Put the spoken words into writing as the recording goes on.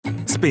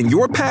spin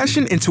your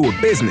passion into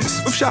a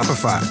business with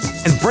Shopify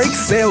and break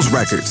sales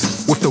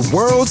records with the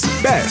world's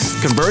best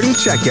converting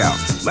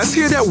checkout. Let's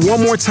hear that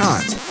one more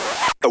time.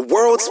 The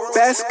world's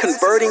best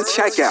converting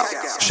checkout.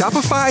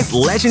 Shopify's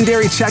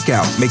legendary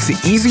checkout makes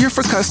it easier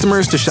for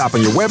customers to shop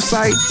on your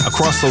website,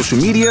 across social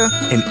media,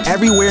 and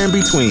everywhere in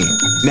between.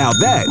 Now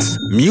that's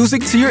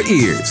music to your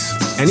ears.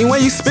 Any way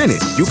you spin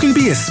it, you can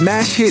be a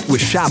smash hit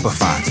with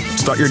Shopify.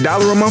 Start your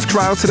 $1 a month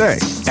trial today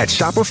at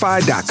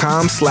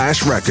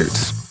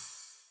shopify.com/records.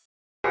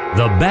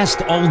 The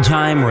best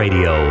old-time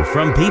radio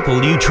from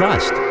people you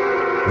trust.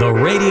 The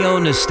Radio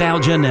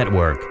Nostalgia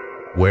Network,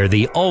 where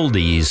the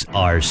oldies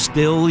are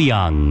still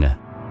young.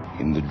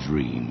 In the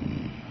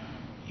dream,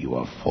 you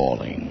are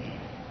falling,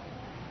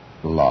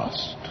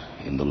 lost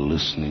in the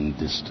listening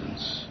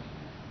distance,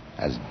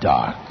 as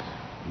dark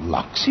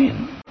locks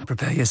in.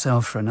 Prepare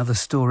yourself for another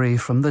story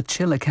from the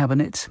Chiller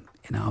Cabinet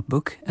in our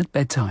book at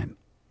bedtime.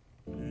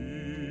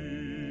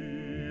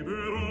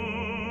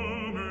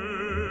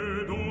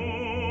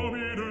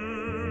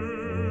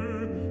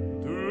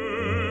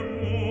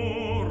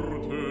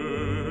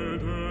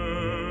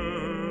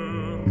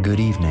 Good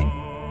evening.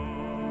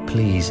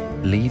 Please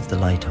leave the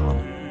light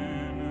on.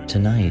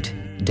 Tonight,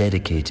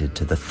 dedicated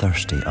to the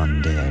thirsty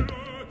undead,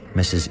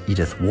 Mrs.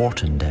 Edith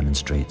Wharton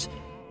demonstrates.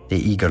 They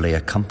eagerly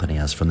accompany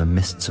us from the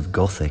mists of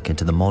Gothic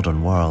into the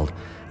modern world,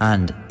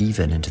 and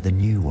even into the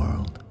new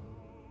world.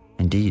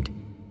 Indeed,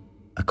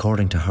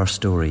 according to her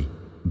story,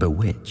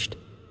 Bewitched,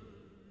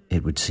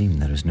 it would seem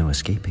there is no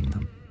escaping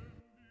them.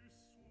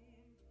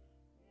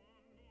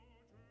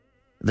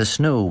 The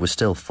snow was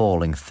still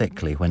falling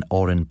thickly when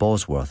Orrin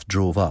Bosworth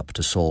drove up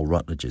to Saul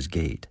Rutledge's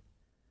gate.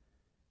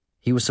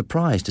 He was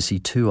surprised to see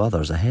two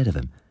others ahead of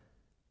him.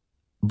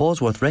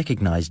 Bosworth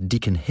recognised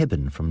Deacon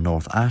Hibben from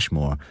North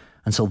Ashmore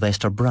and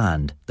Sylvester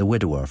Brand, the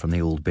widower from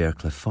the old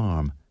Bearcliff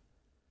farm.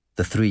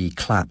 The three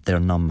clapped their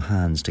numb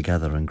hands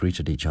together and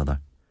greeted each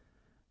other.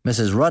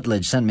 "Mrs.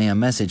 Rutledge sent me a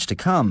message to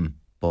come,"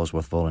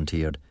 Bosworth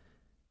volunteered.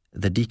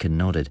 The deacon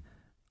nodded.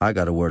 "I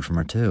got a word from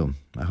her too.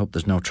 I hope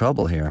there's no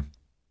trouble here."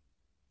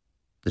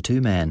 The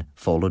two men,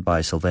 followed by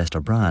Sylvester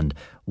Brand,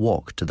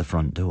 walked to the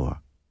front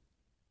door.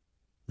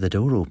 The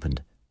door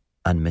opened,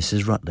 and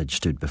Mrs. Rutledge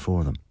stood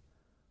before them.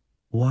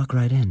 "Walk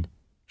right in,"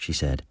 she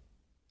said.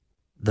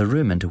 The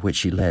room into which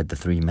she led the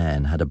three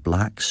men had a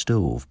black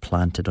stove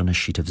planted on a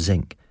sheet of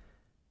zinc.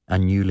 A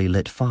newly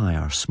lit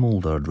fire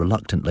smouldered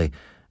reluctantly,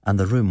 and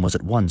the room was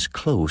at once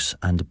close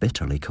and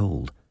bitterly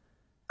cold.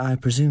 "I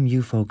presume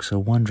you folks are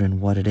wondering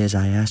what it is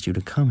I asked you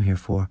to come here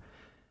for.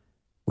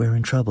 We're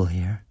in trouble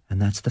here,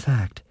 and that's the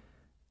fact.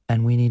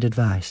 And we need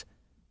advice.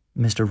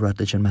 Mr.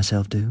 Rutledge and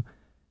myself do."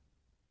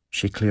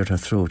 She cleared her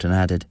throat and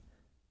added,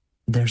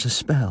 "There's a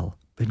spell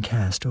been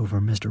cast over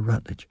Mr.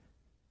 Rutledge."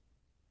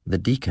 The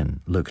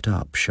deacon looked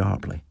up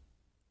sharply.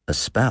 "A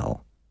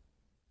spell?"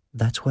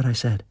 "That's what I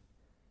said.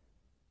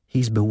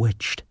 He's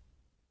bewitched."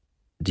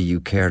 "Do you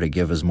care to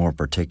give us more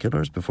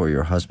particulars before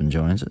your husband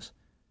joins us?"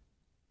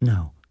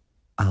 "No,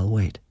 I'll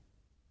wait."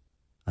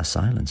 A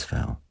silence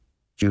fell,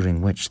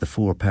 during which the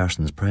four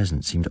persons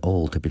present seemed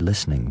all to be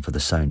listening for the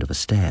sound of a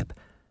step,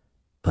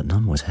 but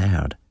none was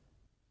heard.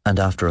 And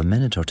after a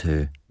minute or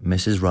two,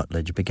 Mrs.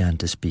 Rutledge began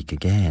to speak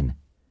again.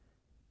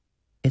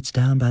 "It's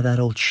down by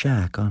that old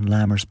shack on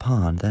Lammer's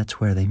Pond.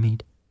 That's where they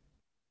meet."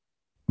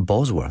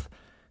 Bosworth,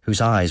 whose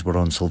eyes were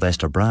on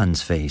Sylvester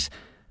Brand's face,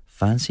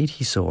 fancied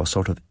he saw a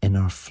sort of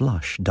inner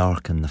flush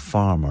darken the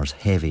farmer's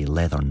heavy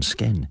leathern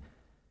skin.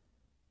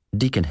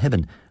 Deacon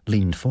Hibben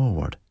leaned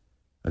forward,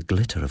 a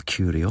glitter of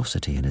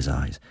curiosity in his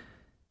eyes.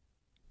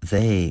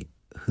 "They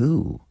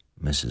who,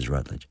 Mrs.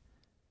 Rutledge?"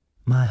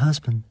 "My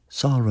husband,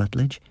 Saul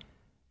Rutledge,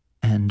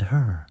 and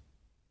her."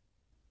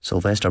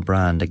 Sylvester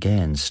Brand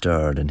again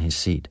stirred in his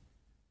seat.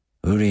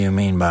 "Who do you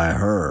mean by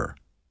her?"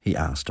 he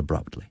asked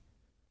abruptly.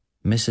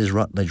 Mrs.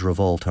 Rutledge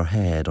revolved her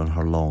head on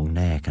her long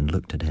neck and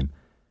looked at him.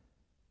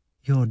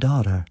 "Your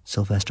daughter,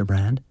 Sylvester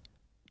Brand."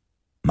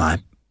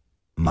 My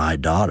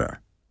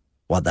daughter?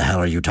 What the hell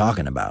are you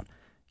talking about?"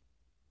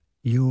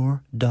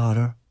 "Your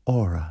daughter,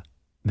 Aura,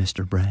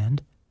 Mr.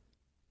 Brand."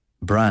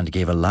 Brand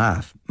gave a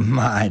laugh.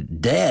 "My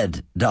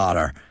dead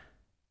daughter."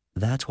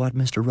 "That's what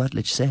Mr.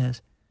 Rutledge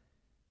says.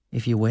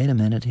 If you wait a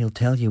minute, he'll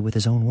tell you with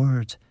his own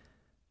words.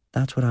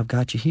 That's what I've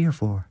got you here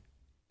for,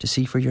 to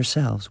see for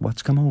yourselves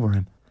what's come over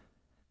him.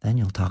 Then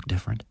you'll talk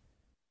different."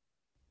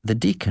 The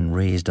deacon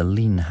raised a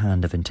lean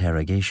hand of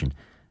interrogation.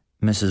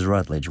 "Mrs.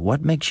 Rutledge,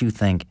 what makes you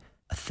think—"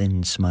 A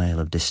thin smile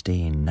of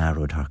disdain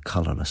narrowed her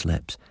colourless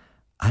lips.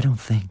 "I don't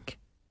think.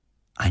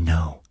 I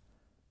know."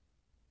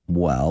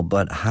 "Well,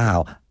 but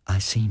how—" "I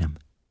seen him."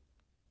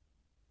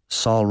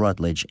 "Saul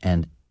Rutledge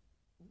and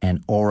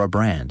Aura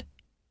Brand?"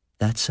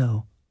 "That's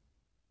so."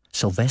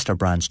 Sylvester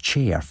Brand's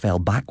chair fell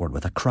backward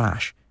with a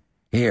crash.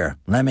 "Here,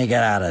 let me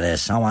get out of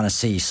this. I want to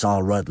see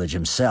Saul Rutledge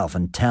himself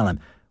and tell him—"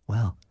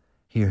 "Well,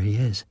 here he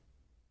is,"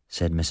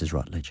 said Mrs.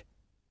 Rutledge.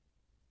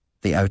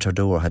 The outer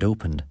door had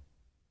opened.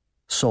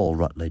 Saul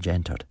Rutledge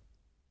entered.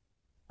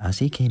 As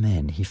he came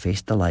in, he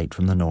faced the light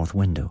from the north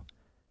window.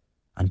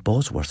 and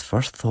Bosworth's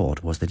first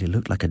thought was that he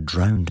looked like a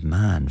drowned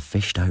man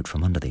fished out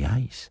from under the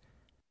ice.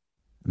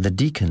 The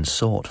deacon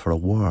sought for a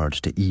word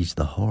to ease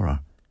the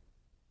horror.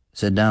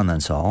 "Sit down then,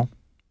 Saul.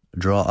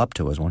 Draw up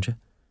to us, won't you?"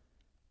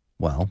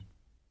 "Well,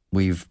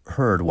 we've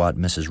heard what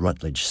Mrs.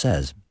 Rutledge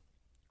says.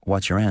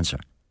 What's your answer?"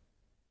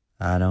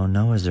 "I don't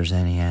know as there's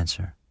any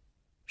answer.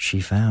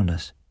 She found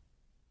us."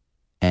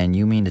 "And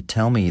you mean to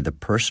tell me the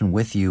person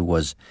with you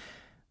was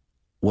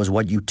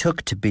what you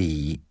took to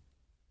be..."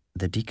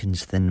 The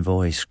deacon's thin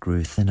voice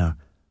grew thinner.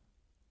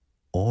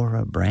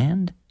 "Ora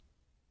Brand?"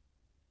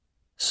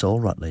 Saul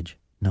Rutledge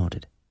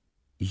nodded.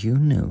 "You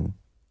knew,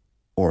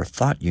 or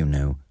thought you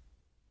knew,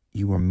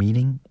 you were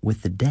meeting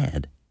with the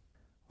dead?"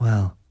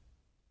 "Well,"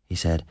 he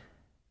said,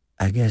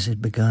 "I guess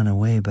it begun a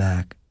way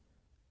back,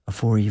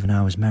 afore even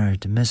I was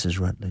married to Mrs.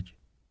 Rutledge.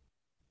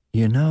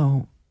 You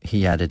know,"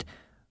 he added,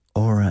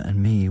 "Ora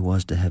and me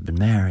was to have been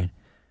married.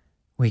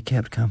 We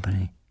kept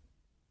company.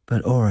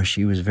 But Ora,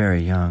 she was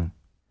very young.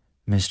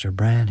 Mr.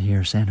 Brand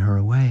here sent her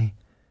away.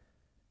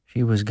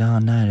 She was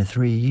gone nigh to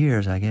 3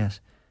 years, I guess.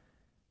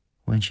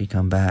 When she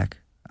come back,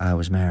 I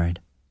was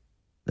married."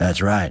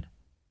 "That's right,"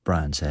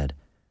 Brand said.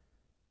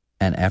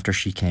 "And after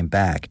she came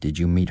back, did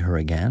you meet her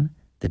again?"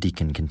 the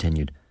deacon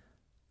continued.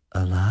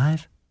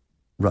 "Alive?"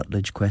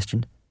 Rutledge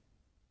questioned.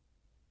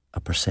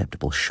 A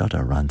perceptible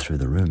shudder ran through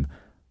the room.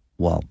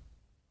 "Well,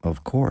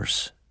 of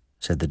course,"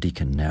 said the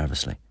deacon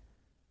nervously.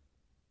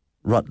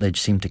 Rutledge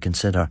seemed to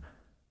consider.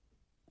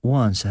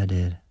 "Once I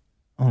did.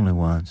 Only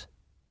once.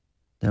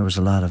 There was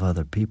a lot of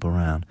other people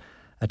round.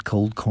 At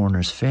Cold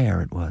Corners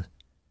Fair it was."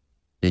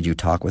 "Did you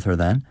talk with her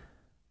then?"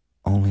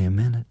 "Only a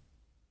minute."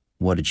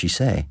 "What did she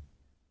say?"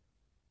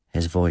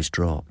 His voice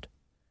dropped.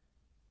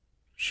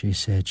 "She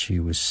said she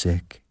was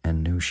sick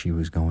and knew she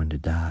was going to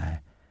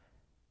die,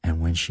 and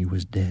when she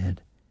was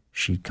dead,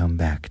 she'd come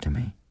back to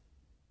me."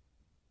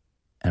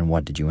 "And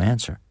what did you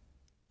answer?"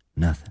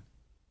 "Nothing."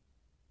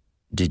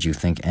 "Did you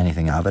think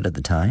anything of it at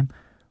the time?"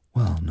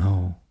 "Well,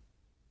 no.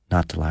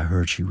 Not till I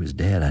heard she was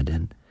dead, I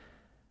didn't.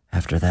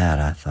 After that,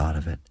 I thought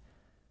of it.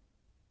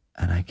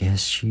 And I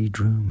guess she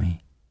drew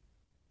me."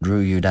 "Drew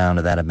you down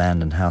to that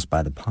abandoned house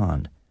by the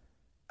pond?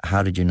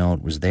 How did you know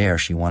it was there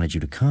she wanted you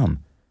to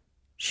come?"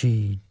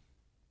 "She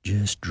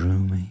just drew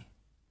me."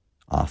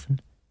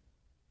 "Often?"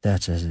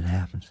 "That's as it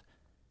happens."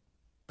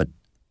 "But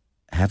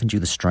haven't you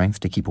the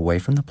strength to keep away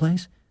from the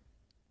place?"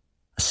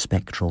 A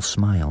spectral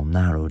smile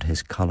narrowed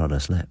his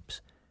colourless lips.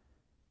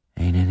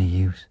 "Ain't any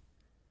use.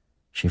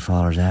 She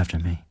follers after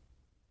me."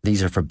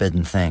 "These are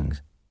forbidden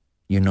things.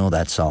 You know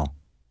that, Saul.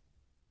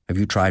 Have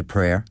you tried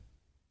prayer?"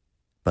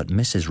 But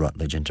Mrs.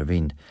 Rutledge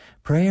intervened.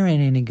 "Prayer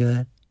ain't any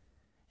good.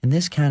 In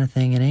this kind of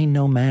thing, it ain't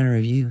no manner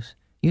of use.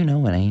 You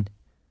know it ain't.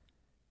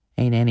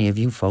 Ain't any of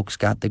you folks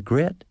got the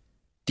grit?"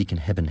 Deacon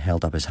Hibben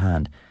held up his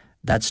hand.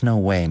 "That's no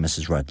way,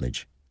 Mrs.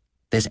 Rutledge.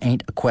 This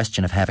ain't a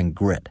question of having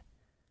grit.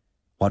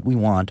 What we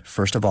want,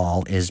 first of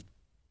all, is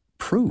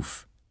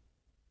proof."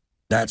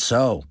 "That's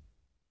so,"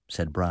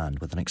 said Brand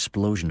with an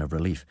explosion of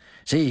relief.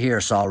 "See here,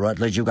 Saul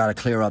Rutledge, you got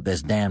to clear up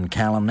this damned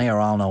calumny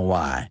or I'll know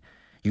why.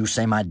 You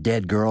say my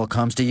dead girl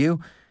comes to you?"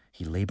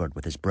 He labored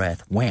with his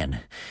breath. "When?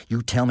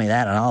 You tell me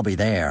that and I'll be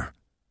there."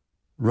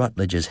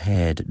 Rutledge's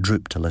head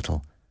drooped a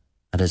little,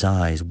 and his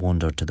eyes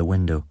wandered to the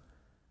window.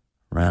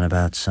 "Round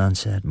about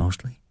sunset,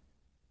 mostly."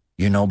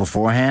 "You know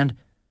beforehand?"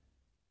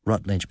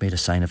 Rutledge made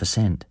a sign of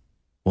assent.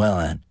 "Well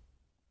then,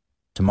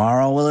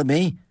 tomorrow will it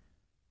be?"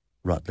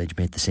 Rutledge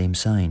made the same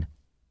sign.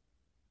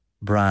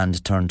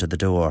 Brand turned to the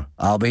door.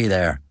 "I'll be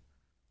there."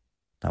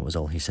 That was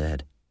all he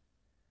said.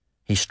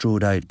 He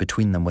strode out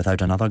between them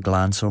without another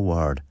glance or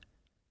word.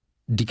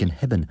 Deacon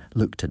Hibben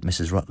looked at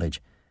Mrs.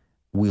 Rutledge.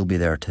 "We'll be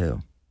there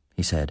too,"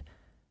 he said,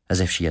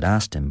 as if she had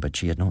asked him, but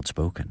she had not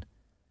spoken.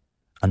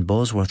 And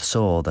Bosworth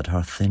saw that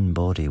her thin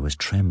body was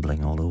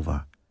trembling all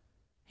over.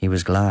 He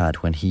was glad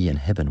when he and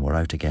Hibben were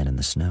out again in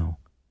the snow.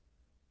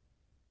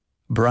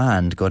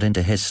 Brand got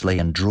into his sleigh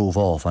and drove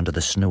off under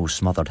the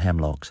snow-smothered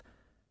hemlocks.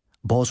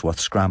 Bosworth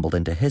scrambled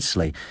into his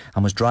sleigh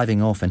and was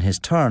driving off in his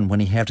turn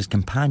when he heard his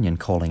companion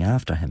calling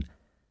after him.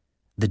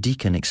 The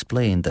deacon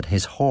explained that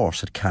his horse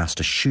had cast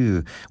a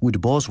shoe.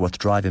 Would Bosworth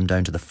drive him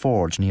down to the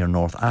forge near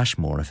North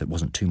Ashmore if it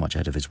wasn't too much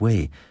out of his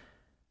way?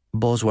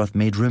 Bosworth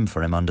made room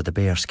for him under the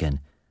bearskin,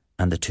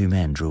 and the two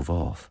men drove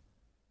off.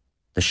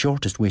 The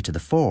shortest way to the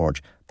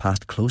forge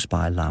passed close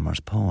by Lammer's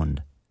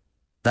Pond.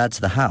 "That's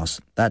the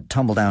house, that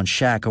tumble-down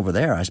shack over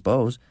there, I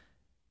suppose."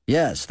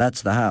 "Yes,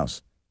 that's the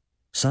house."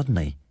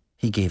 Suddenly,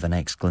 he gave an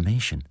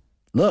exclamation.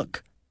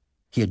 "Look!"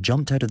 He had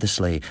jumped out of the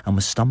sleigh and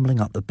was stumbling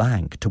up the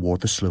bank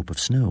toward the slope of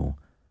snow.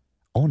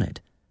 On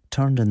it,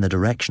 turned in the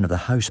direction of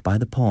the house by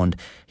the pond,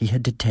 he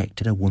had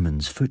detected a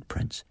woman's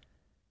footprints.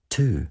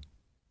 2,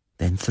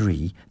 then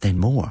 3, then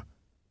more.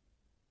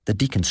 The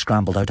deacon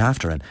scrambled out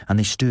after him, and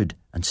they stood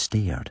and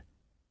stared.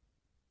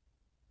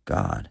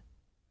 "God,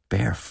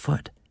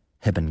 barefoot,"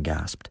 Hibben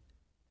gasped.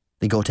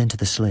 They got into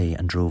the sleigh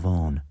and drove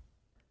on.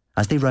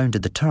 As they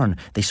rounded the turn,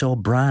 they saw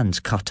Brand's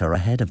cutter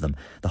ahead of them,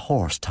 the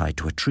horse tied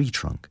to a tree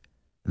trunk.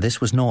 This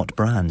was not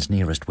Brand's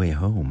nearest way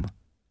home.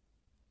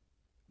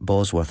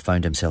 Bosworth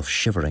found himself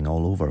shivering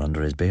all over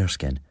under his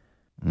bearskin.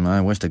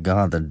 "I wish to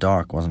God the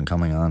dark wasn't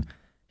coming on,"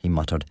 he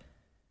muttered.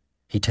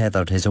 He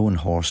tethered his own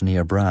horse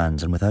near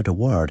Bran's, and without a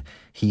word,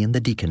 he and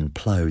the deacon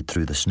ploughed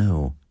through the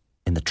snow,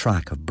 in the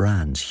track of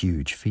Bran's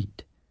huge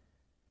feet.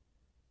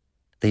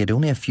 They had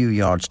only a few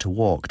yards to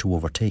walk to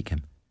overtake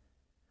him.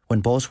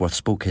 When Bosworth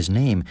spoke his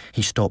name,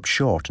 he stopped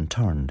short and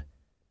turned.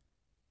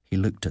 He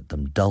looked at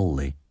them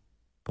dully,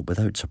 but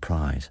without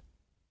surprise.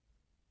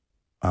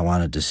 "I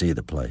wanted to see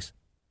the place,"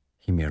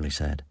 he merely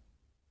said.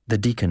 The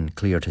deacon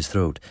cleared his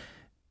throat.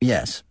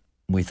 "Yes,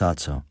 we thought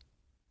so.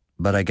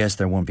 But I guess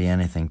there won't be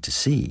anything to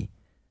see."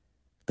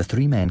 The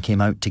three men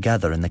came out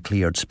together in the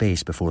cleared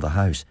space before the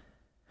house.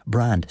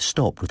 Brand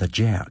stopped with a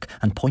jerk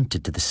and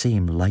pointed to the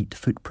same light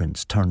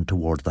footprints turned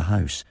toward the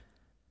house.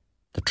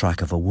 The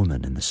track of a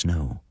woman in the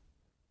snow.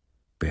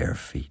 "Bare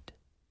feet,"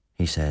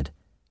 he said.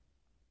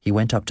 He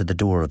went up to the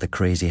door of the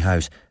crazy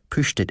house,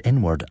 pushed it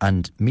inward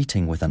and,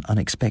 meeting with an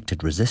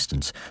unexpected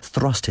resistance,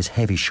 thrust his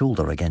heavy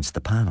shoulder against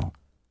the panel.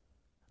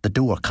 The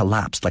door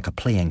collapsed like a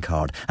playing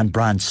card, and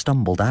Brand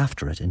stumbled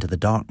after it into the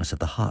darkness of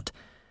the hut.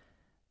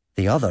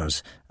 The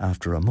others,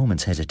 after a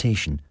moment's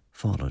hesitation,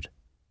 followed.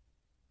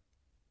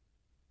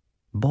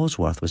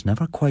 Bosworth was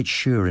never quite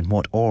sure in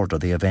what order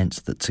the events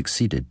that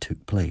succeeded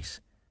took place.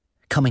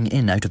 Coming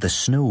in out of the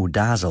snow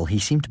dazzle, he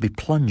seemed to be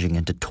plunging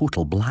into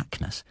total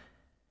blackness.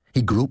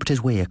 He groped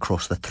his way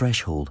across the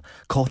threshold,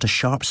 caught a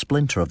sharp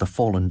splinter of the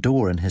fallen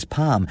door in his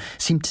palm,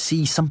 seemed to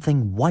see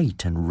something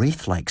white and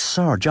wraith-like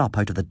surge up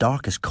out of the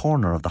darkest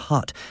corner of the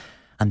hut,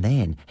 and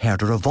then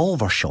heard a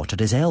revolver shot at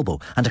his elbow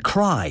and a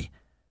cry.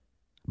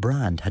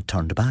 Brand had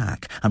turned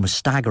back and was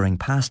staggering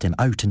past him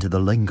out into the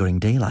lingering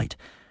daylight.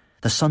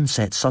 The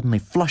sunset suddenly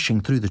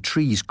flushing through the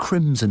trees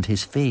crimsoned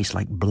his face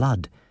like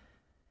blood.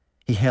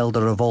 He held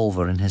a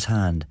revolver in his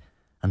hand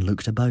and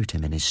looked about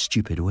him in his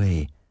stupid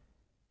way.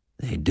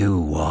 "They do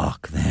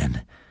walk,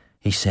 then,"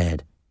 he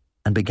said,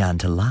 and began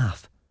to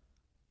laugh.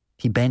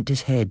 He bent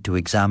his head to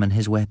examine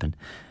his weapon.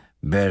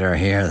 "Better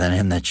here than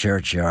in the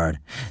churchyard.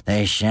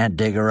 They shan't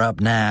dig her up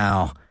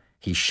now,"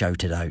 he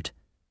shouted out.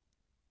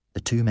 The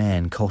two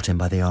men caught him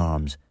by the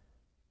arms,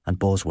 and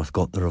Bosworth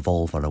got the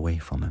revolver away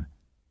from him.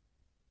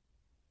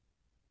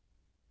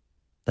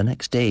 The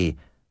next day,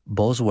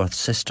 Bosworth's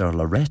sister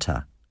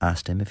Loretta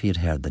asked him if he had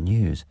heard the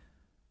news.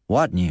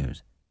 "What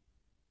news?"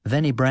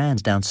 "Venny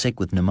Brand's down sick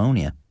with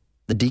pneumonia.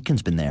 The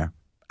deacon's been there.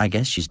 I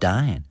guess she's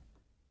dying."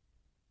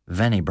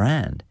 "Venny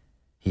Brand?"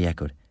 he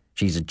echoed.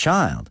 "She's a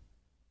child."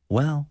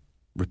 "Well,"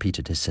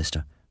 repeated his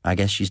sister, "I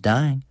guess she's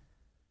dying."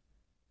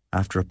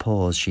 After a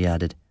pause, she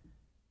added,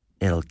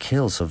 "It'll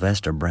kill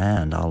Sylvester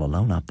Brand all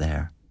alone up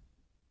there."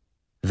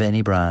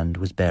 Venny Brand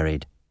was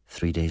buried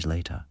 3 days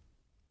later.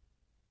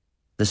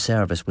 The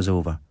service was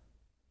over.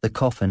 The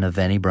coffin of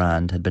Venny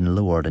Brand had been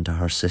lowered into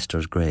her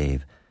sister's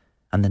grave,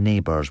 and the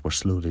neighbours were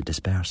slowly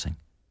dispersing.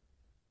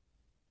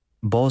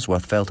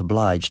 Bosworth felt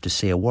obliged to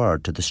say a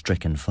word to the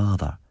stricken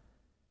father.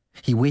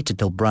 He waited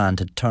till Brand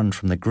had turned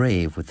from the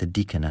grave with the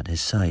deacon at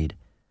his side.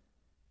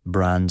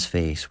 Brand's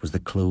face was the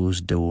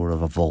closed door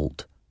of a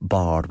vault,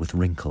 barred with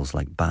wrinkles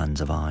like bands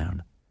of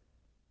iron.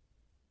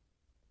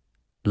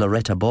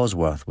 Loretta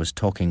Bosworth was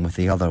talking with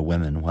the other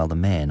women while the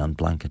men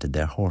unblanketed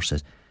their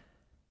horses.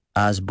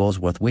 As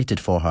Bosworth waited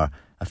for her,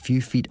 a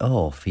few feet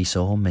off he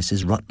saw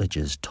Mrs.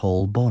 Rutledge's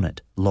tall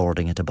bonnet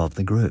lording it above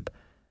the group.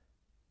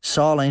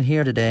 "Saul ain't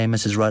here today,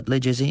 Mrs.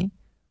 Rutledge, is he?"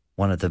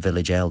 one of the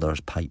village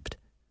elders piped.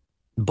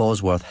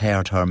 Bosworth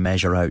heard her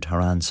measure out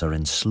her answer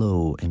in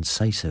slow,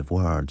 incisive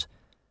words.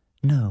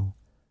 "No,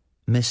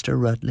 Mr.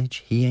 Rutledge,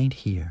 he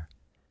ain't here.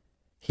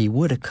 He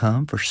would 'a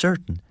come for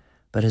certain,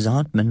 but his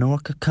Aunt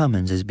Minorca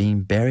Cummins is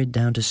being buried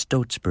down to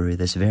Stotesbury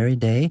this very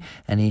day,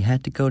 and he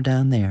had to go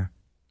down there.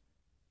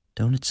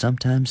 Don't it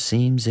sometimes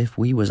seem's if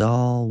we was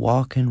all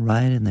walking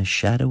right in the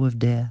shadow of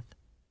death?"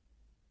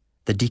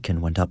 The deacon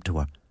went up to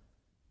her.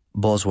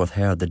 Bosworth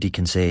heard the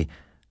deacon say,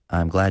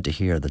 "I'm glad to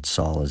hear that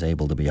Saul is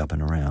able to be up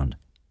and around."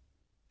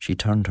 She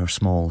turned her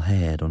small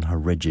head on her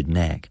rigid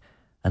neck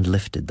and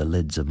lifted the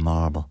lids of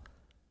marble.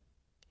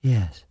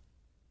 "Yes,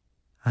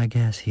 I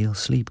guess he'll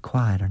sleep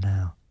quieter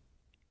now.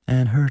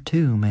 And her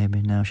too,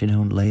 maybe, now she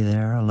don't lay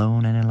there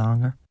alone any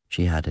longer,"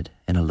 she added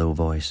in a low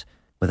voice,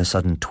 with a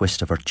sudden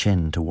twist of her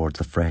chin towards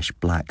the fresh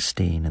black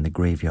stain in the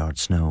graveyard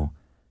snow.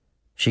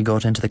 She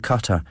got into the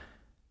cutter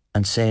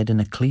and said in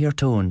a clear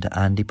tone to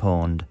Andy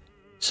Pond,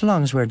 "So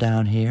long as we're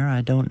down here,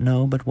 I don't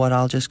know but what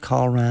I'll just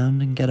call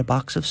round and get a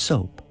box of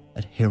soap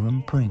at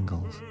Hiram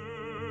Pringle's."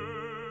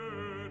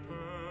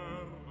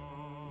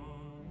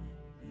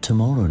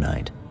 Tomorrow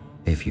night,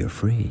 if you're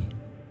free,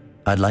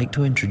 I'd like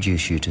to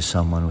introduce you to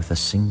someone with a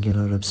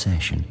singular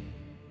obsession.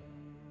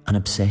 An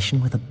obsession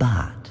with a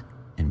bat,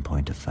 in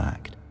point of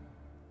fact.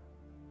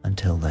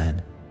 Until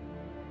then,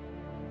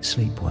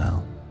 sleep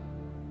well,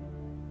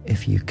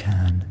 if you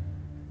can.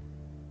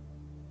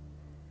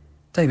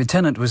 David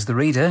Tennant was the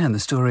reader, and the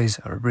stories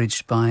are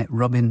abridged by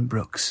Robin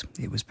Brooks.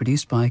 It was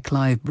produced by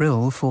Clive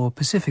Brill for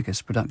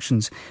Pacificus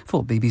Productions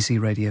for BBC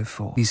Radio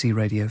 4. BBC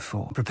Radio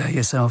 4. Prepare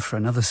yourself for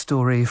another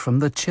story from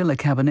the Chiller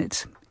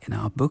Cabinet in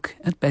our book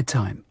at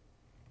bedtime.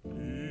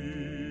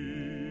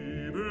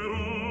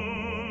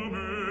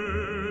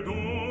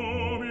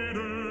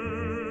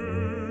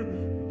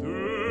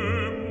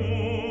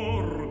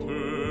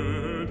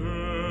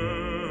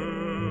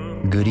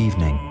 Good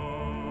evening.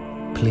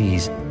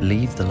 Please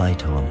leave the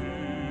light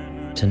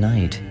on.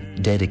 Tonight,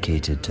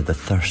 dedicated to the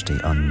thirsty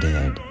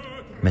undead,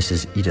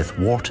 Mrs. Edith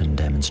Wharton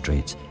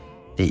demonstrates.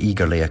 They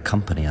eagerly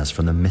accompany us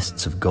from the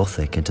mists of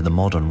Gothic into the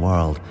modern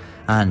world,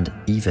 and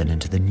even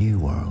into the new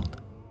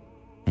world.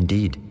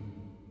 Indeed,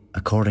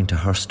 according to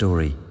her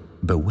story,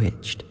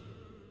 Bewitched,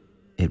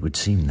 it would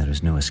seem there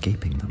is no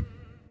escaping them.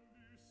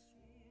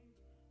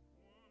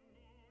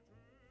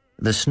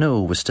 The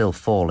snow was still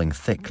falling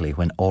thickly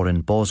when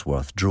Orrin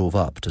Bosworth drove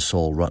up to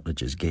Saul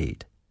Rutledge's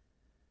gate.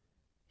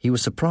 He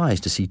was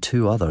surprised to see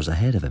two others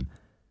ahead of him.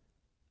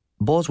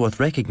 Bosworth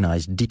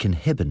recognised Deacon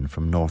Hibben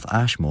from North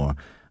Ashmore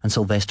and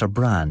Sylvester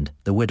Brand,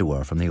 the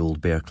widower from the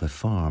old Bearcliff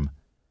farm.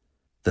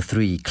 The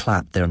three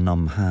clapped their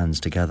numb hands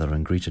together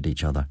and greeted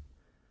each other.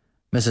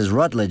 "Mrs.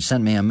 Rutledge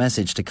sent me a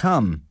message to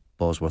come,"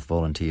 Bosworth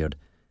volunteered.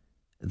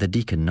 The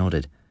deacon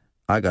nodded.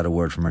 "I got a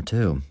word from her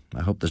too.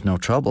 I hope there's no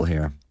trouble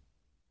here."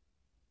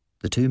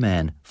 The two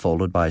men,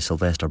 followed by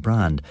Sylvester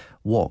Brand,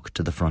 walked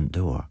to the front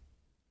door.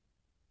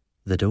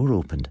 The door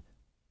opened,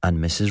 and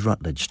Mrs.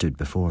 Rutledge stood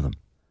before them.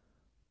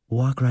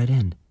 "Walk right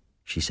in,"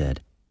 she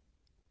said.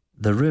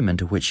 The room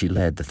into which she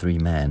led the three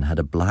men had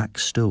a black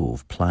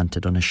stove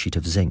planted on a sheet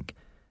of zinc.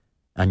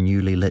 A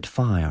newly lit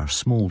fire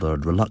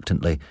smouldered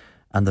reluctantly,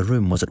 and the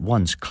room was at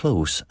once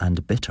close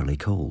and bitterly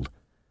cold.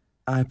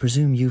 "I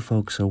presume you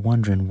folks are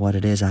wondering what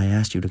it is I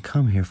asked you to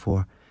come here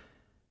for.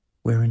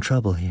 We're in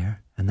trouble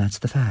here, and that's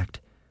the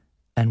fact.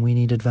 And we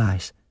need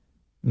advice.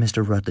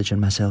 Mr. Rutledge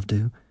and myself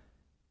do."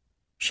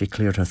 She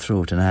cleared her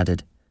throat and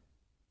added,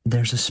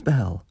 "There's a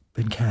spell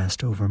been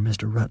cast over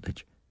Mr.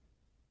 Rutledge."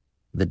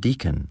 The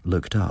deacon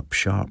looked up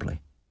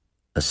sharply.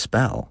 "A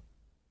spell?"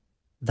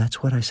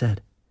 "That's what I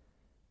said.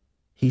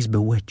 He's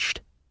bewitched."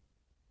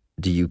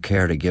 "Do you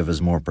care to give us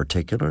more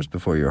particulars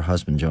before your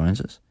husband joins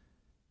us?"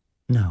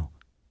 "No,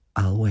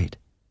 I'll wait."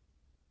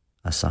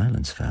 A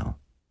silence fell,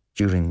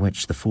 during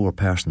which the four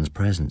persons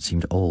present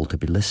seemed all to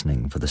be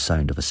listening for the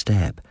sound of a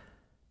step,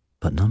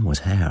 but none was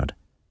heard.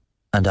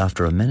 And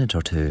after a minute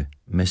or two,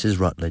 Mrs.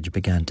 Rutledge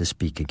began to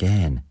speak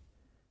again.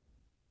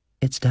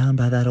 "It's down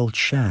by that old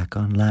shack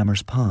on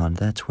Lammer's Pond,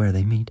 that's where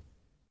they meet."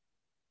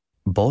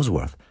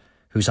 Bosworth,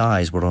 whose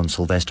eyes were on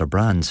Sylvester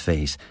Brand's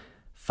face,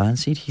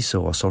 fancied he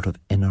saw a sort of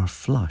inner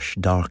flush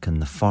darken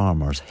the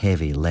farmer's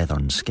heavy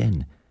leathern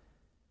skin.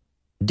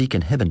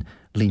 Deacon Hibben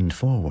leaned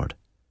forward,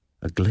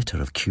 a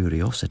glitter of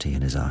curiosity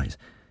in his eyes.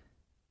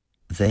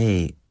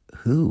 "They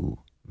who,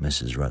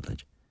 Mrs.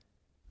 Rutledge?"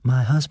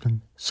 "My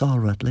husband, Saul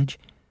Rutledge,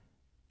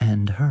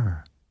 and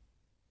her."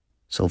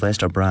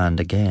 Sylvester Brand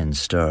again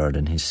stirred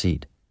in his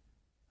seat.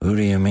 "Who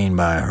do you mean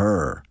by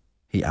her?"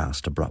 he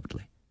asked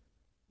abruptly.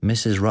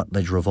 Mrs.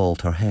 Rutledge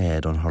revolved her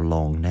head on her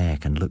long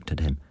neck and looked at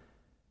him.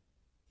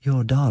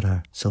 "Your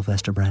daughter,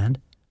 Sylvester Brand."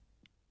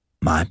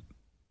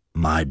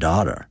 My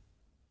daughter?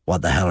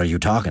 What the hell are you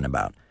talking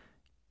about?"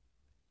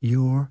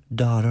 "Your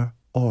daughter,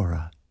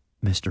 Ora,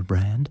 Mr.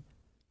 Brand."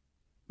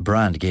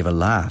 Brand gave a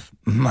laugh.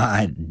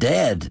 "My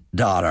dead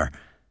daughter?"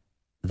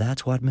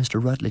 "That's what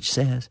Mr. Rutledge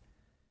says.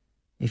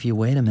 If you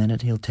wait a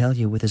minute, he'll tell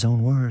you with his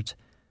own words.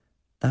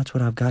 That's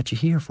what I've got you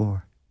here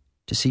for,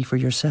 to see for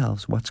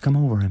yourselves what's come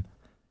over him.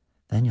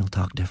 Then you'll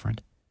talk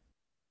different."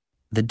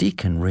 The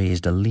deacon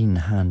raised a lean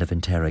hand of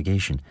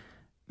interrogation.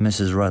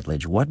 "Mrs.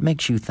 Rutledge, what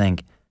makes you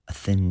think—" A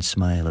thin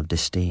smile of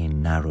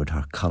disdain narrowed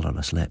her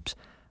colourless lips.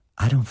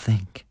 "I don't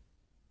think.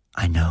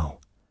 I know."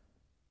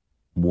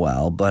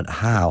 "Well, but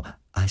how—"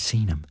 "I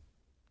seen him."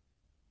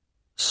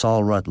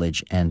 "Saul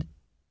Rutledge and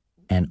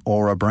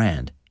Ora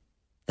Brand?"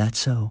 "That's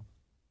so."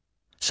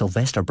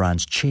 Sylvester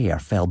Brand's chair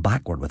fell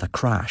backward with a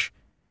crash.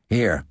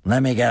 "Here,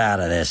 let me get out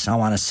of this. I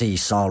want to see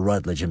Saul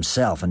Rutledge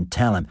himself and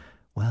tell him—"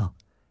 "Well,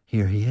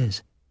 here he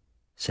is,"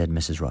 said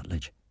Mrs.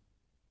 Rutledge.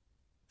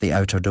 The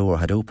outer door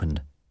had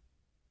opened.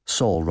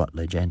 Saul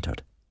Rutledge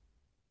entered.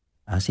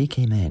 As he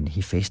came in,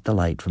 he faced the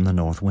light from the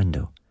north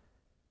window,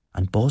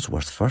 and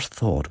Bosworth's first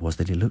thought was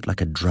that he looked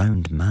like a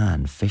drowned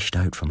man fished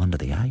out from under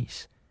the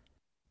ice.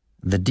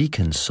 The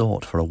deacon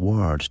sought for a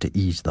word to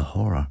ease the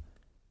horror.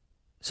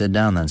 "Sit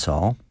down then,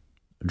 Saul.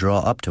 Draw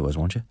up to us,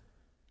 won't you?"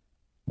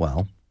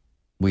 "Well,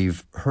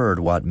 we've heard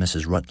what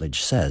Mrs.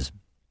 Rutledge says.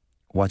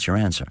 What's your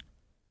answer?"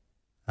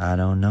 "I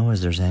don't know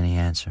as there's any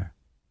answer.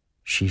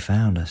 She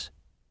found us."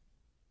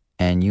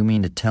 "And you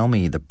mean to tell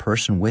me the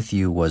person with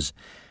you was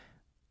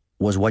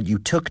what you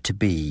took to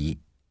be—"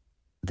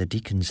 The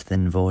deacon's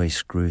thin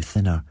voice grew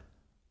thinner.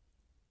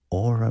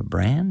 "Ora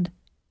Brand?"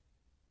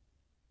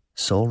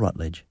 Saul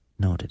Rutledge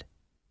nodded.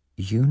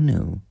 "You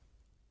knew,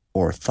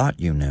 or thought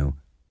you knew,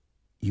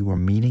 you were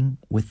meeting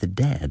with the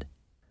dead?"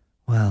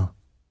 "Well,"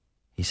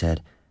 he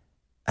said,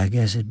 "I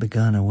guess it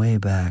begun a way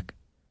back,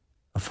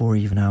 afore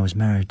even I was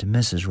married to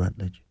Mrs.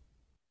 Rutledge.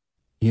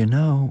 You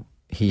know,"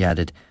 he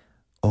added,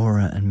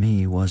 "Ora and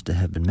me was to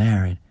have been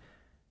married.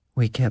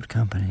 We kept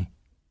company.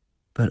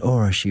 But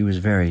Ora, she was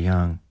very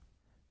young.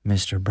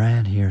 Mr.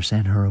 Brand here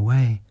sent her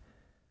away.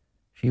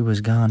 She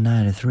was gone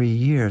nigh to 3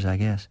 years, I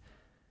guess.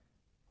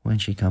 When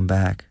she come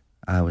back,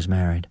 I was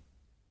married."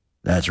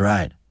 "That's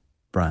right,"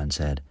 Brand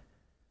said.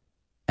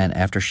 "And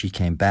after she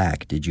came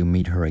back, did you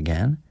meet her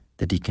again?"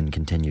 the deacon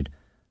continued.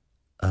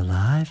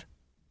 "Alive?"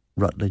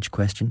 Rutledge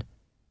questioned.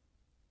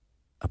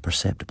 A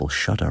perceptible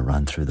shudder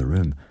ran through the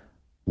room.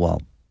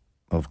 "Well,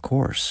 of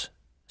course,"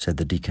 said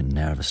the deacon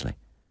nervously.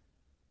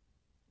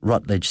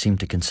 Rutledge seemed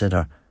to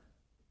consider.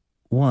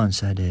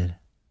 "Once I did.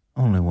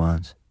 Only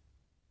once.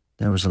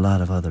 There was a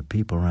lot of other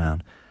people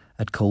round.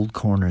 At Cold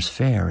Corners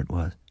Fair it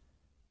was."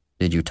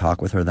 "Did you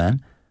talk with her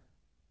then?"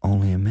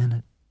 "Only a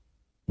minute."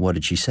 "What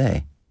did she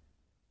say?"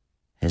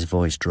 His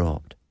voice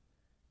dropped.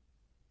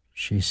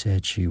 "She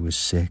said she was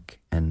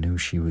sick and knew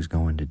she was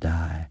going to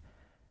die,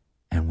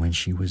 and when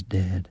she was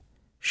dead,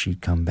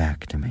 she'd come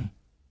back to me."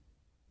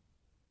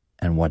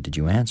 "And what did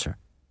you answer?"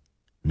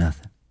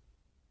 "Nothing."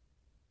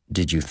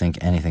 "Did you think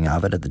anything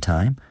of it at the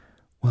time?"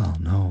 "Well,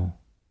 no.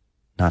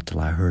 Not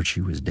till I heard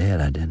she was dead,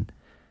 I didn't.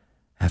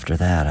 After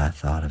that, I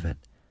thought of it.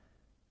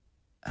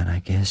 And I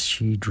guess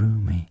she drew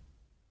me."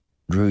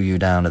 "Drew you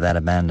down to that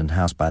abandoned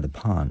house by the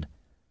pond.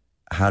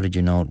 How did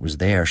you know it was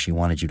there she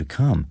wanted you to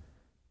come?"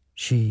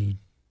 "She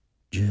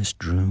just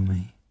drew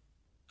me.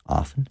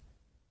 Often?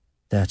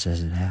 That's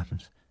as it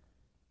happens."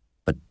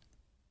 "But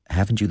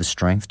haven't you the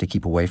strength to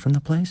keep away from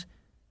the place?"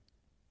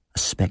 A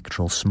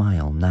spectral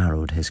smile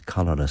narrowed his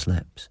colourless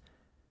lips.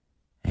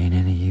 "Ain't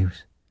any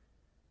use.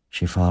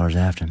 She follers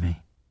after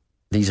me."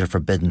 "These are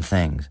forbidden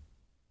things.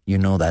 You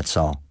know that,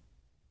 Saul.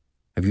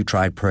 Have you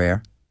tried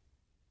prayer?"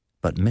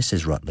 But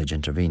Mrs. Rutledge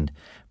intervened.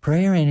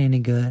 "Prayer ain't any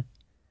good.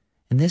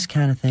 In this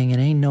kind of thing, it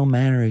ain't no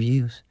manner of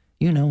use.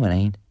 You know it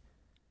ain't.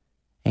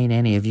 Ain't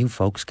any of you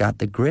folks got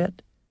the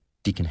grit?"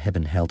 Deacon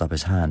Hibben held up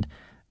his hand.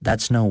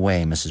 "That's no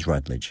way, Mrs.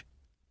 Rutledge.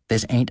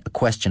 This ain't a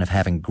question of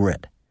having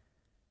grit.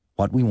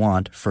 What we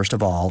want, first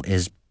of all,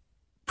 is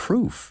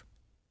proof."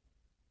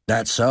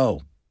 "That's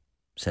so,"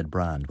 said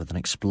Brand with an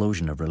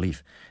explosion of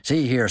relief.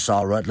 "See here,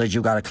 Saul Rutledge,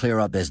 you got to clear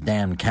up this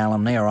damned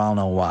calumny or I'll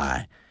know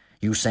why.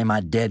 You say my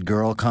dead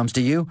girl comes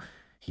to you?"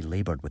 He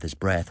laboured with his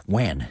breath.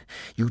 "When?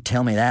 You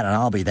tell me that and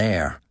I'll be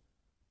there."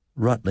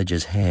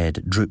 Rutledge's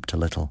head drooped a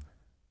little,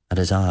 and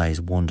his eyes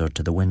wandered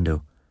to the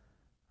window.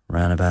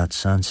 "Round about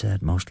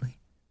sunset, mostly."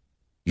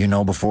 "You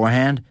know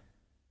beforehand?"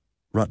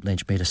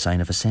 Rutledge made a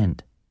sign of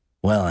assent.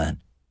 "Well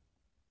then,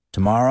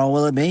 tomorrow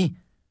will it be?"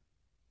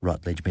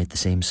 Rutledge made the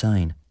same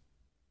sign.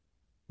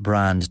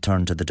 Brand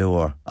turned to the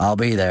door. "I'll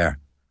be there."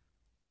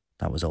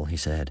 That was all he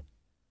said.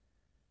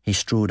 He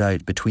strode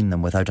out between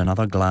them without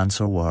another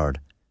glance or word.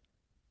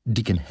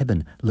 Deacon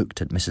Hibben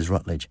looked at Mrs.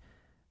 Rutledge.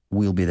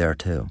 "We'll be there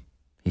too,"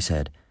 he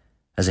said,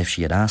 as if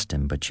she had asked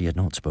him, but she had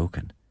not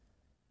spoken.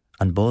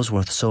 And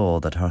Bosworth saw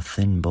that her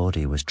thin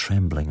body was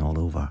trembling all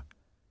over.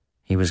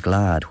 He was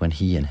glad when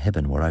he and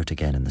Hibben were out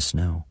again in the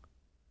snow.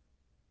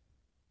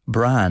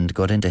 Brand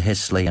got into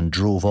his sleigh and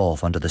drove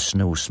off under the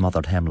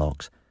snow-smothered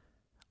hemlocks.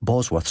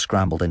 Bosworth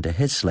scrambled into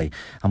his sleigh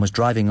and was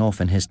driving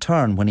off in his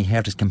turn when he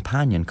heard his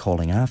companion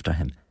calling after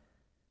him.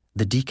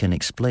 The deacon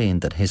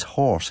explained that his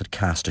horse had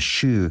cast a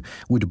shoe.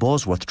 Would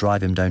Bosworth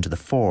drive him down to the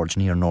forge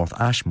near North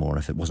Ashmore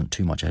if it wasn't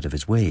too much out of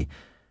his way?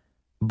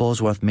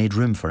 Bosworth made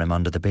room for him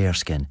under the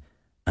bearskin,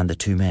 and the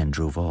two men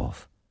drove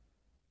off.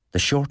 The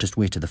shortest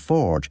way to the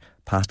forge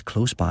passed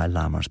close by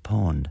Lammer's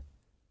Pond.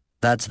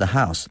 "That's the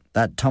house,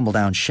 that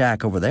tumble-down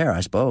shack over there, I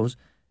suppose."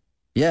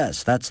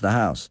 "Yes, that's the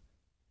house."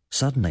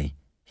 Suddenly,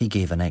 he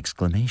gave an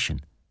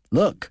exclamation.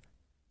 "Look!"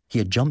 He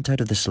had jumped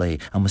out of the sleigh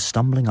and was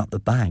stumbling up the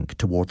bank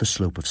toward the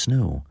slope of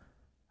snow.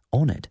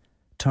 On it,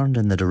 turned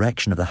in the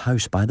direction of the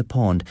house by the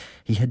pond,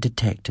 he had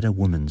detected a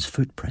woman's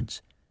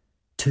footprints.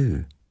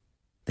 2,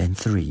 then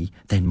 3,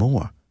 then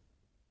more.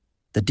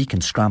 The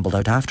deacon scrambled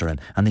out after him,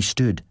 and they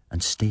stood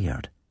and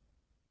stared.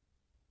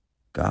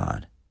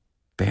 "God,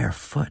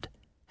 barefoot,"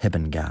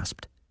 Hibben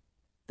gasped.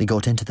 They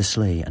got into the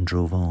sleigh and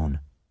drove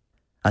on.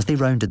 As they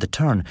rounded the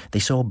turn, they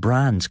saw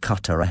Brand's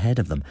cutter ahead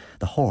of them,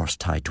 the horse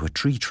tied to a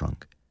tree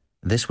trunk.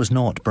 This was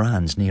not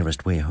Brand's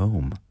nearest way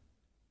home.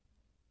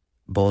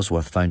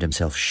 Bosworth found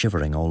himself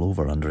shivering all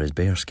over under his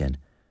bearskin.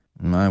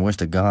 "I wish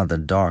to God the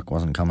dark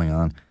wasn't coming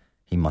on,"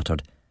 he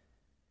muttered.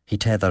 He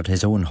tethered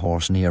his own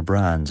horse near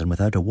Brand's, and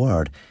without a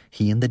word,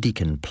 he and the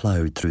deacon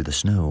ploughed through the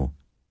snow,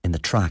 in the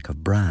track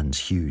of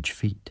Brand's huge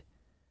feet.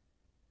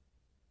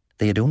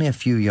 They had only a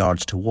few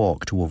yards to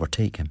walk to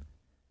overtake him.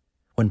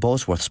 When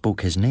Bosworth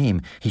spoke his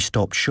name, he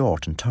stopped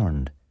short and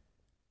turned.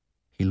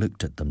 He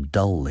looked at them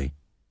dully,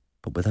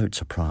 but without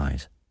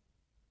surprise.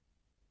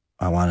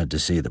 "I wanted to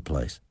see the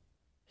place,"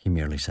 he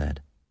merely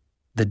said.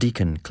 The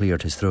deacon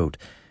cleared his throat.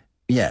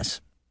 "Yes,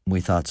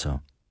 we thought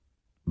so.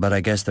 But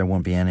I guess there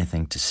won't be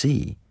anything to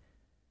see."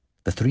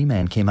 The three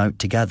men came out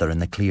together in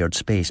the cleared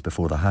space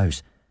before the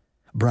house.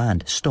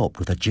 Brand stopped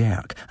with a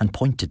jerk and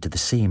pointed to the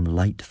same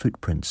light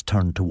footprints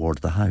turned toward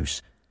the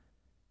house.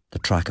 The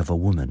track of a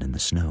woman in the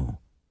snow.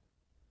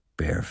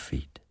 "Bare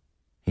feet,"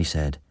 he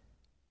said.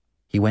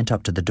 He went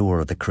up to the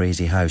door of the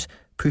crazy house,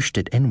 pushed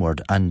it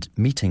inward and,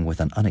 meeting with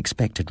an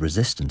unexpected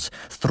resistance,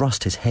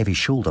 thrust his heavy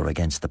shoulder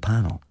against the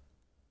panel.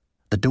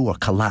 The door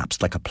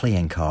collapsed like a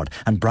playing card,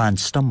 and Brand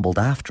stumbled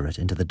after it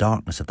into the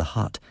darkness of the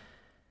hut.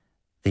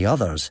 The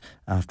others,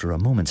 after a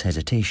moment's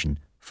hesitation,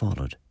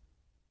 followed.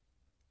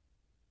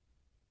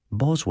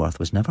 Bosworth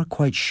was never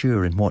quite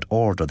sure in what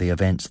order the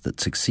events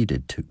that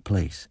succeeded took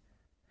place.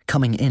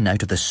 Coming in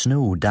out of the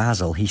snow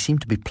dazzle, he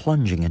seemed to be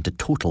plunging into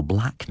total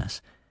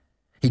blackness.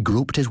 He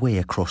groped his way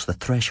across the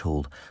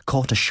threshold,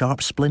 caught a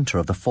sharp splinter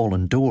of the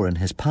fallen door in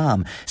his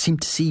palm,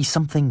 seemed to see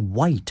something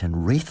white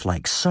and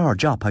wraith-like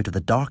surge up out of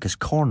the darkest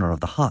corner of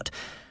the hut,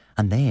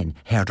 and then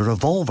heard a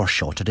revolver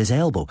shot at his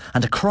elbow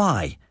and a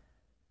cry.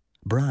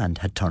 Brand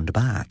had turned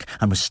back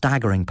and was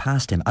staggering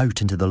past him out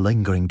into the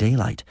lingering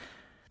daylight.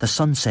 The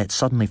sunset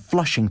suddenly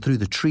flushing through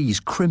the trees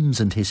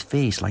crimsoned his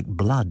face like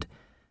blood.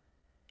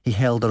 He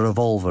held a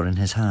revolver in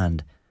his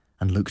hand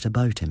and looked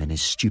about him in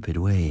his stupid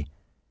way.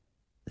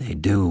 "They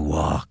do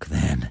walk,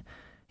 then,"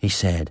 he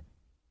said,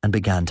 and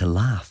began to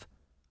laugh.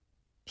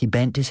 He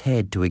bent his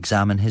head to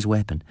examine his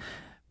weapon.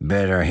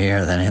 "Better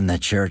here than in the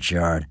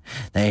churchyard.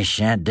 They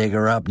shan't dig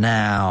her up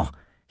now,"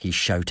 he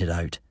shouted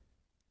out.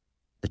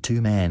 The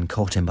two men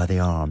caught him by the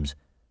arms,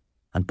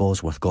 and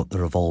Bosworth got the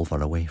revolver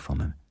away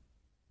from him.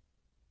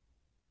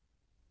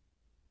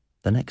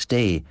 The next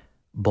day,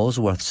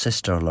 Bosworth's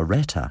sister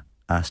Loretta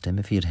asked him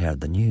if he had heard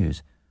the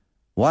news.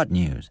 "What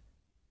news?"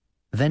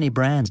 "Venny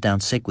Brand's down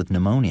sick with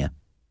pneumonia.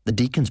 The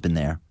deacon's been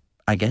there.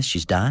 I guess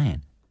she's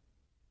dying."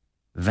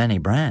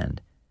 "Venny Brand?"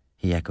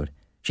 he echoed.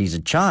 "She's a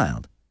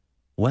child."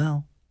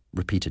 "Well,"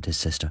 repeated his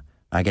sister,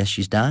 "I guess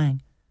she's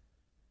dying."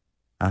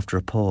 After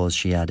a pause,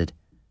 she added,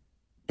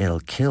 "It'll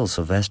kill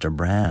Sylvester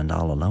Brand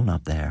all alone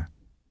up there."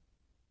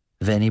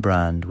 Venny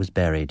Brand was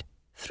buried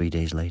 3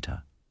 days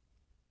later.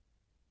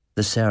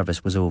 The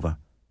service was over.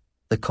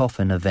 The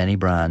coffin of Venny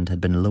Brand had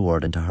been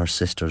lowered into her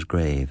sister's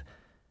grave,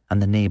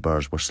 and the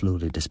neighbours were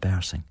slowly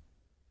dispersing.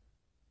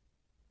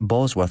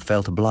 Bosworth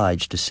felt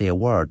obliged to say a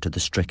word to the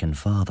stricken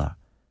father.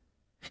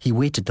 He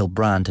waited till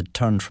Brand had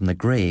turned from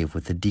the grave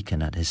with the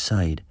deacon at his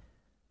side.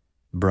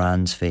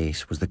 Brand's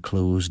face was the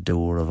closed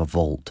door of a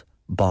vault,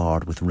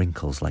 barred with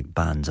wrinkles like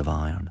bands of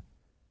iron.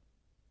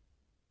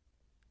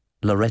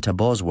 Loretta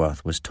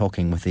Bosworth was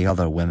talking with the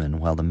other women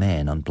while the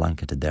men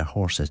unblanketed their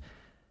horses.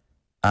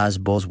 As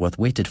Bosworth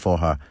waited for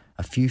her,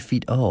 a few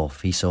feet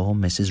off he saw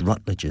Mrs.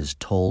 Rutledge's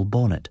tall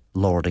bonnet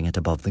lording it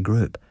above the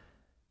group.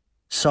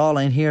 "Saul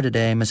ain't here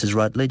today, Mrs.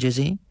 Rutledge, is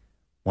he?"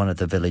 one of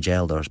the village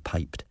elders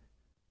piped.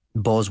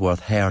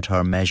 Bosworth heard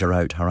her measure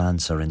out her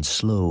answer in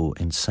slow,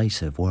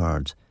 incisive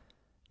words.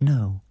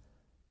 "No,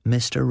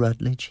 Mr.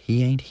 Rutledge,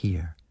 he ain't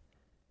here.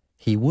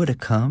 He would have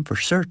come for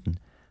certain,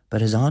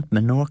 but his Aunt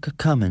Minorca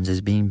Cummins is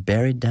being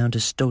buried down to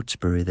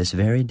Stotesbury this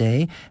very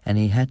day, and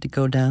he had to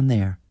go down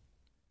there.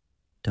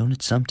 Don't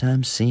it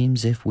sometimes seem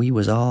as if we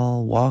was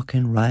all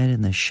walking right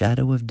in the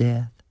shadow of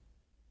death?"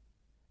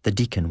 The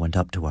deacon went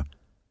up to her.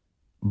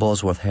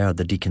 Bosworth heard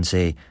the deacon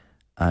say,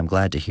 "I'm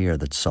glad to hear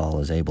that Saul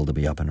is able to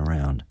be up and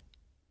around."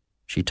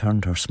 She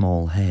turned her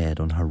small head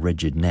on her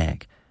rigid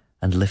neck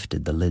and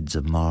lifted the lids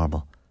of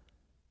marble.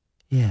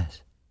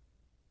 "Yes,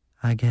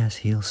 I guess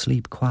he'll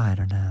sleep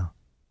quieter now.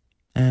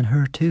 And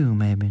her too,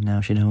 maybe,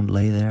 now she don't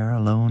lay there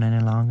alone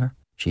any longer,"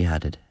 she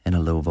added in a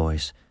low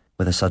voice,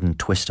 with a sudden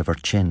twist of her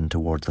chin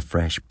towards the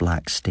fresh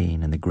black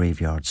stain in the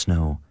graveyard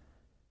snow.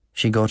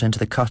 She got into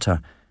the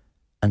cutter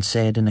and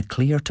said in a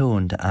clear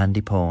tone to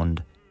Andy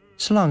Pond,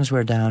 "So long as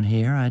we're down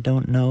here, I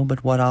don't know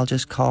but what I'll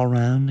just call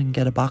round and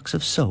get a box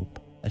of soap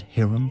at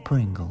Hiram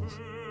Pringle's."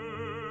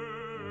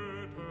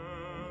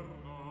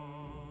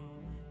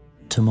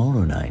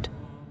 Tomorrow night,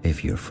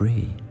 if you're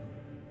free,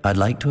 I'd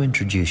like to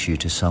introduce you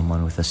to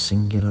someone with a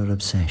singular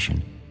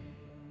obsession.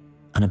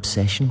 An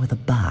obsession with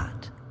a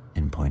bat,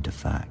 in point of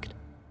fact.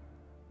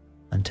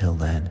 Until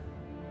then,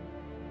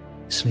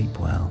 sleep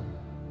well,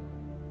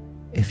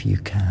 if you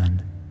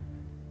can.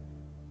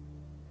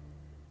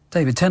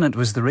 David Tennant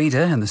was the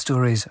reader, and the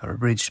stories are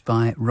abridged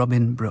by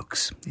Robin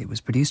Brooks. It was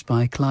produced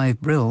by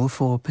Clive Brill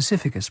for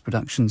Pacificus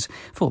Productions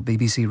for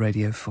BBC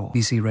Radio 4.